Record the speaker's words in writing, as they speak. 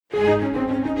In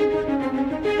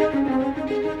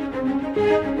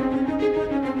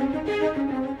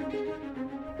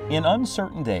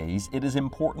uncertain days, it is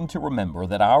important to remember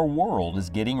that our world is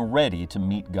getting ready to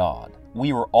meet God.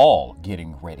 We are all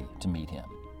getting ready to meet Him.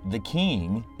 The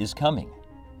King is coming.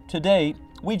 Today,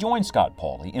 we join Scott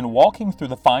Pauley in walking through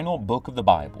the final book of the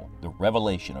Bible, the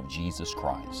revelation of Jesus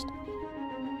Christ.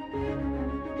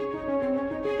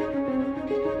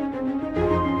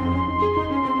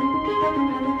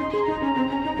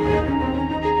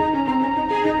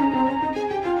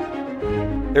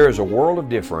 There is a world of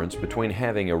difference between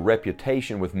having a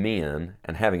reputation with men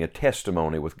and having a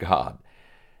testimony with God.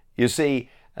 You see,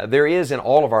 there is in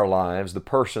all of our lives the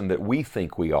person that we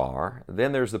think we are,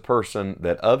 then there's the person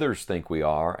that others think we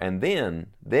are, and then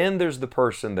there's the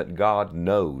person that God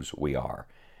knows we are.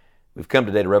 We've come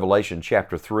today to Revelation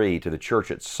chapter 3 to the church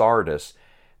at Sardis,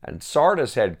 and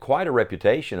Sardis had quite a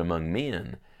reputation among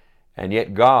men, and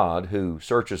yet God who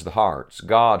searches the hearts,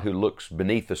 God who looks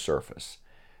beneath the surface,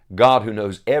 God who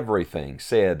knows everything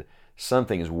said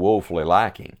something is woefully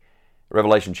lacking.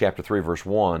 Revelation chapter 3 verse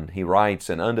 1, he writes,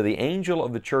 "And unto the angel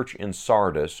of the church in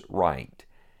Sardis write,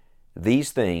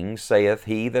 These things saith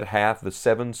he that hath the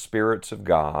 7 spirits of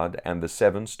God and the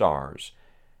 7 stars.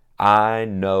 I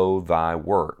know thy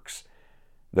works,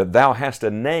 that thou hast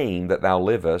a name that thou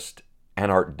livest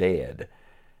and art dead."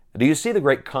 Do you see the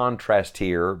great contrast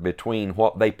here between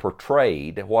what they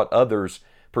portrayed, what others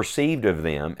perceived of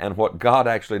them, and what God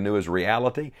actually knew as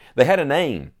reality? They had a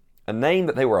name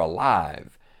that they were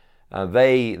alive.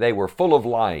 They were full of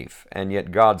life, and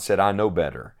yet God said, "I know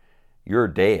better. You're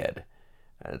dead."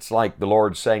 It's like the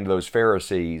Lord saying to those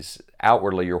Pharisees,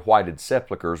 outwardly you're whited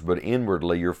sepulchres, but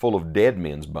inwardly you're full of dead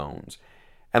men's bones.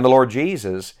 And the Lord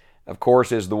Jesus, of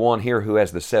course, is the one here who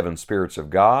has the 7 spirits of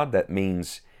God. That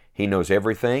means He knows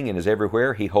everything and is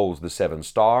everywhere. He holds the 7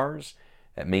 stars.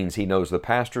 That means He knows the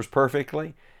pastors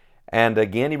perfectly. And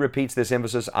again, He repeats this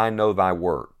emphasis, "I know thy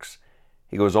works."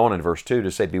 He goes on in verse 2 to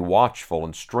say, "Be watchful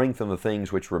and strengthen the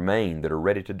things which remain that are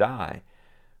ready to die.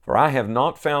 For I have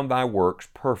not found thy works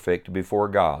perfect before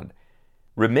God.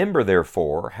 Remember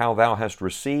therefore how thou hast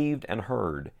received and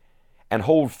heard, and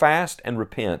hold fast and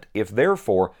repent. If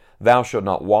therefore thou shalt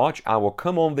not watch, I will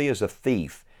come on thee as a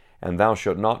thief, and thou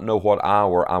shalt not know what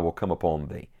hour I will come upon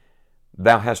thee.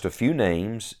 Thou hast a few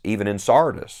names, even in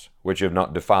Sardis, which have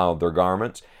not defiled their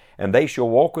garments, and they shall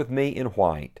walk with me in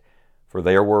white, for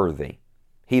they are worthy.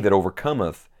 He that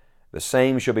overcometh, the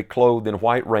same shall be clothed in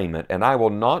white raiment, and I will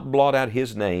not blot out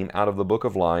his name out of the book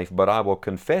of life, but I will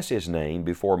confess his name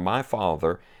before my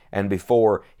Father and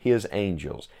before his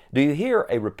angels." Do you hear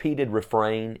a repeated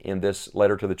refrain in this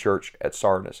letter to the church at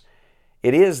Sardis?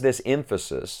 It is this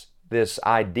emphasis, this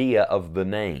idea of the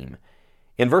name.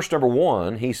 In verse number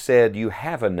 1, he said, "You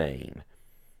have a name."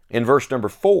 In verse number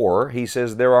 4, he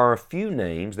says, "There are a few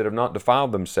names that have not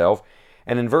defiled themselves."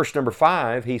 And in verse number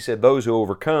 5, he said, "Those who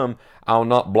overcome, I'll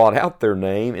not blot out their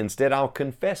name. Instead, I'll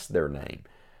confess their name."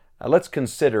 Let's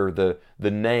consider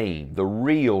the name, the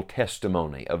real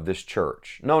testimony of this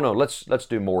church. No, let's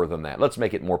do more than that. Let's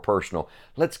make it more personal.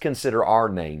 Let's consider our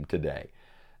name today.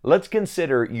 Let's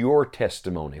consider your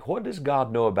testimony. What does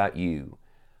God know about you?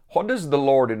 What does the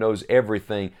Lord who knows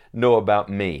everything know about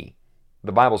me?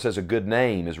 The Bible says a good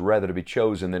name is rather to be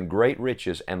chosen than great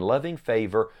riches, and loving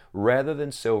favor rather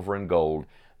than silver and gold.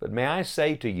 But may I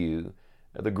say to you,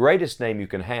 the greatest name you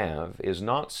can have is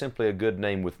not simply a good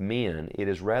name with men, it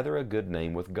is rather a good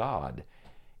name with God.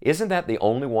 Isn't that the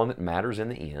only one that matters in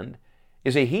the end?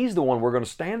 You see, He's the one we're going to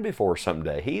stand before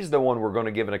someday. He's the one we're going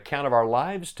to give an account of our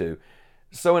lives to.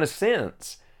 So in a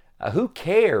sense, who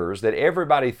cares that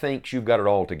everybody thinks you've got it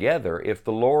all together if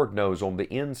the Lord knows on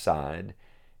the inside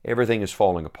everything is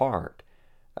falling apart?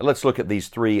 Let's look at these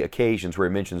 3 occasions where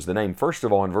He mentions the name. First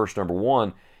of all, in verse number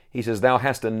 1, He says, "Thou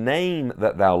hast a name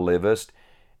that thou livest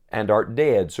and art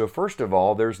dead." So first of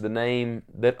all, there's the name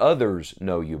that others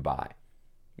know you by.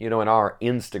 You know, in our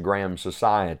Instagram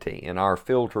society, in our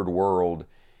filtered world,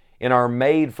 in our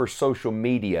made for social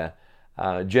media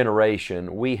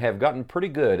generation, we have gotten pretty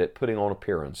good at putting on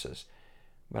appearances.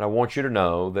 But I want you to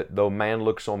know that though man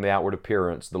looks on the outward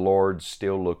appearance, the Lord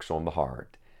still looks on the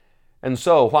heart. And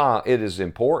so while it is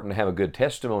important to have a good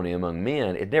testimony among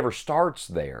men, it never starts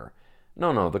there.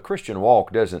 No, the Christian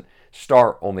walk doesn't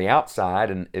start on the outside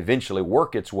and eventually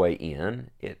work its way in.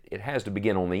 It has to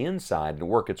begin on the inside and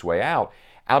work its way out.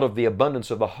 Out of the abundance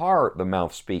of the heart the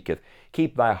mouth speaketh.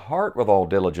 Keep thy heart with all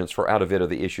diligence, for out of it are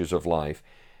the issues of life.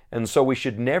 And so we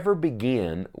should never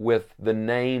begin with the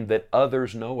name that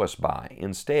others know us by.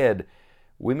 Instead,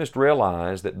 we must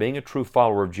realize that being a true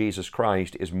follower of Jesus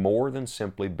Christ is more than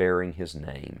simply bearing His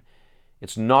name.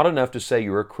 It's not enough to say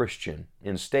you're a Christian.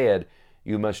 Instead,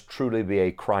 you must truly be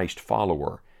a Christ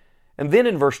follower. And then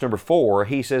in verse number 4,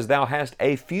 he says, Thou hast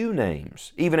a few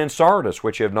names, even in Sardis,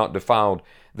 which have not defiled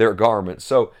their garments.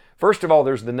 So, first of all,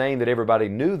 there's the name that everybody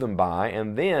knew them by,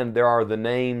 and then there are the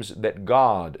names that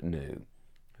God knew.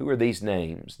 Who are these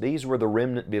names? These were the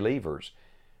remnant believers.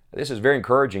 This is very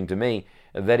encouraging to me,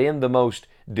 that in the most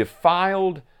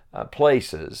defiled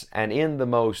places and in the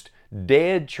most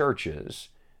dead churches,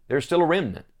 there's still a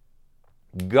remnant.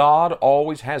 God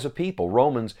always has a people.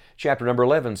 Romans chapter number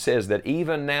 11 says that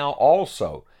even now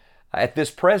also, at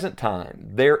this present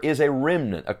time, there is a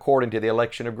remnant according to the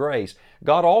election of grace.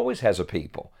 God always has a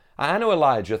people. I know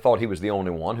Elijah thought he was the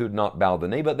only one who'd not bowed the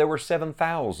knee, but there were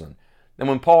 7,000. And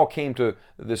when Paul came to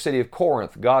the city of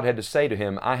Corinth, God had to say to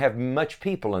him, I have much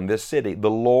people in this city. The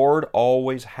Lord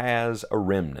always has a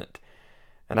remnant.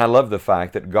 And I love the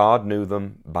fact that God knew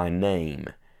them by name.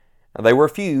 Now, they were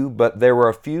few, but there were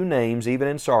a few names, even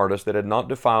in Sardis, that had not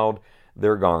defiled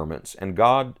their garments. And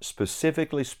God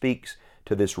specifically speaks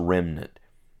to this remnant.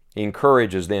 He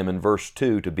encourages them in verse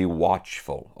 2 to be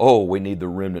watchful. Oh, we need the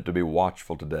remnant to be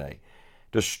watchful today.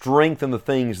 To strengthen the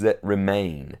things that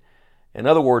remain. In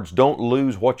other words, don't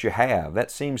lose what you have. That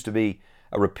seems to be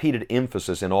a repeated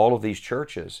emphasis in all of these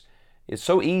churches. It's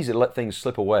so easy to let things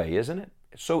slip away, isn't it?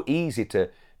 It's so easy to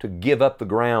give up the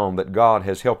ground that God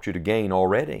has helped you to gain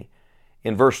already.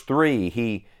 In verse 3,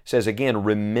 he says again,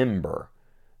 remember.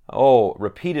 Oh,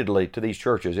 repeatedly to these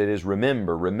churches, it is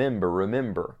remember, remember,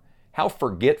 remember. How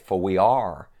forgetful we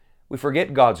are. We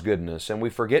forget God's goodness and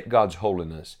we forget God's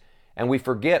holiness and we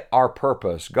forget our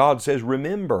purpose. God says,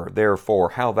 remember,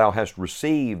 therefore, how thou hast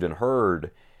received and heard,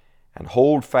 and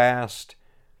hold fast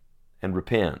and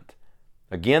repent.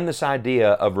 Again, this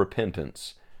idea of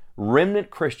repentance.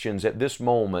 Remnant Christians at this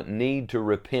moment need to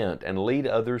repent and lead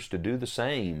others to do the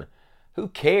same. Who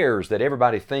cares that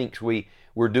everybody thinks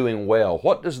we're doing well?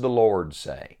 What does the Lord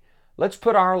say? Let's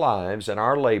put our lives and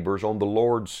our labors on the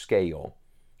Lord's scale.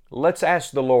 Let's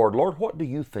ask the Lord, Lord, what do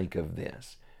you think of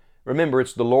this? Remember,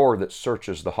 it's the Lord that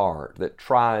searches the heart, that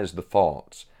tries the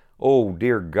thoughts. Oh,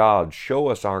 dear God, show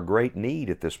us our great need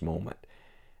at this moment.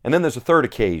 And then there's a third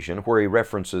occasion where he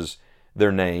references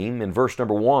their name. In verse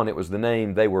number 1, it was the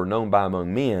name they were known by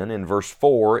among men. In verse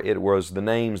 4, it was the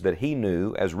names that he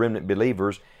knew as remnant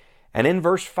believers. And in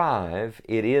verse 5,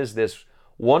 it is this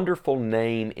wonderful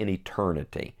name in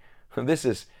eternity. This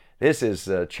is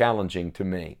challenging to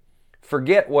me.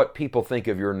 Forget what people think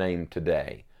of your name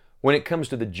today. When it comes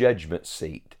to the judgment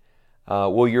seat,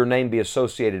 will your name be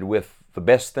associated with the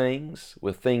best things,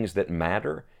 with things that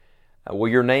matter? Will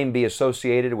your name be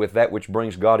associated with that which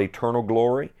brings God eternal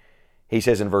glory? He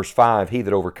says in verse 5, He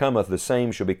that overcometh, the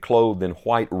same shall be clothed in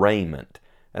white raiment.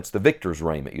 That's the victor's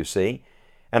raiment, you see.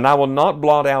 And I will not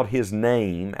blot out his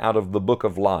name out of the book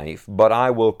of life, but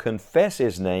I will confess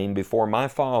his name before my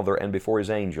Father and before his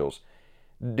angels.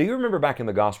 Do you remember back in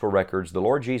the gospel records, the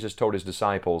Lord Jesus told his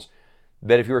disciples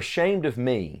that if you're ashamed of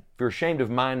me, if you're ashamed of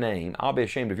my name, I'll be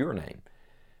ashamed of your name.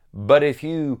 But if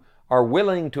you are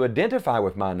willing to identify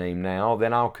with my name now,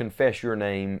 then I'll confess your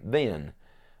name then.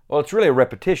 Well, it's really a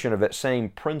repetition of that same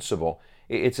principle.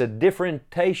 It's a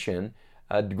differentiation,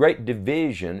 a great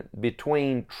division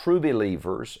between true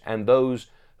believers and those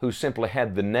who simply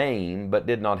had the name but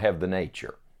did not have the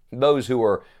nature. Those who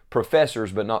are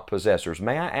professors but not possessors.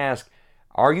 May I ask,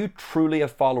 are you truly a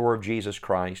follower of Jesus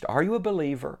Christ? Are you a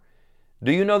believer?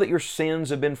 Do you know that your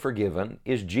sins have been forgiven?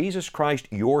 Is Jesus Christ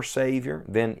your Savior?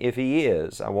 Then if He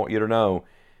is, I want you to know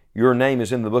your name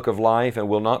is in the book of life and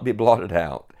will not be blotted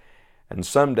out. And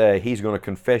someday He's going to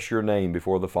confess your name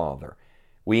before the Father.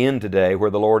 We end today where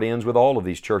the Lord ends with all of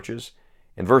these churches.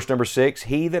 In verse number 6,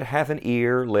 He that hath an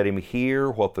ear, let him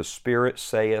hear what the Spirit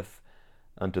saith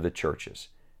unto the churches.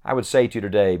 I would say to you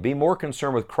today, be more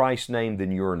concerned with Christ's name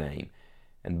than your name,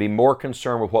 and be more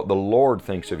concerned with what the Lord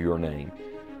thinks of your name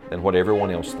than what everyone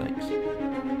else thinks.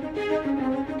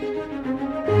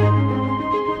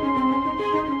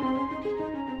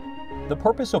 The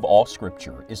purpose of all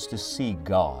Scripture is to see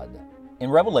God. In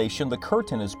Revelation, the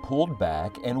curtain is pulled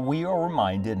back and we are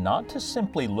reminded not to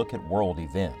simply look at world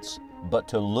events, but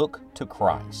to look to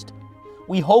Christ.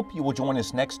 We hope you will join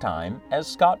us next time as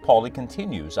Scott Pauley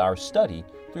continues our study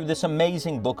through this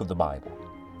amazing book of the Bible.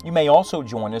 You may also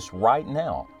join us right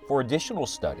now for additional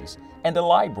studies and a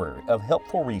library of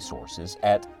helpful resources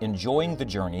at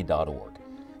enjoyingthejourney.org.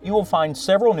 You will find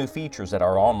several new features at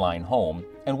our online home,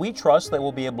 and we trust they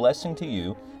will be a blessing to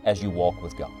you as you walk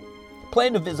with God.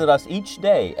 Plan to visit us each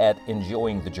day at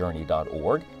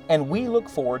enjoyingthejourney.org, and we look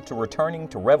forward to returning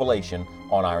to Revelation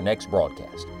on our next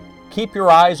broadcast. Keep your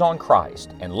eyes on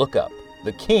Christ and look up.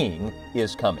 The King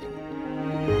is coming.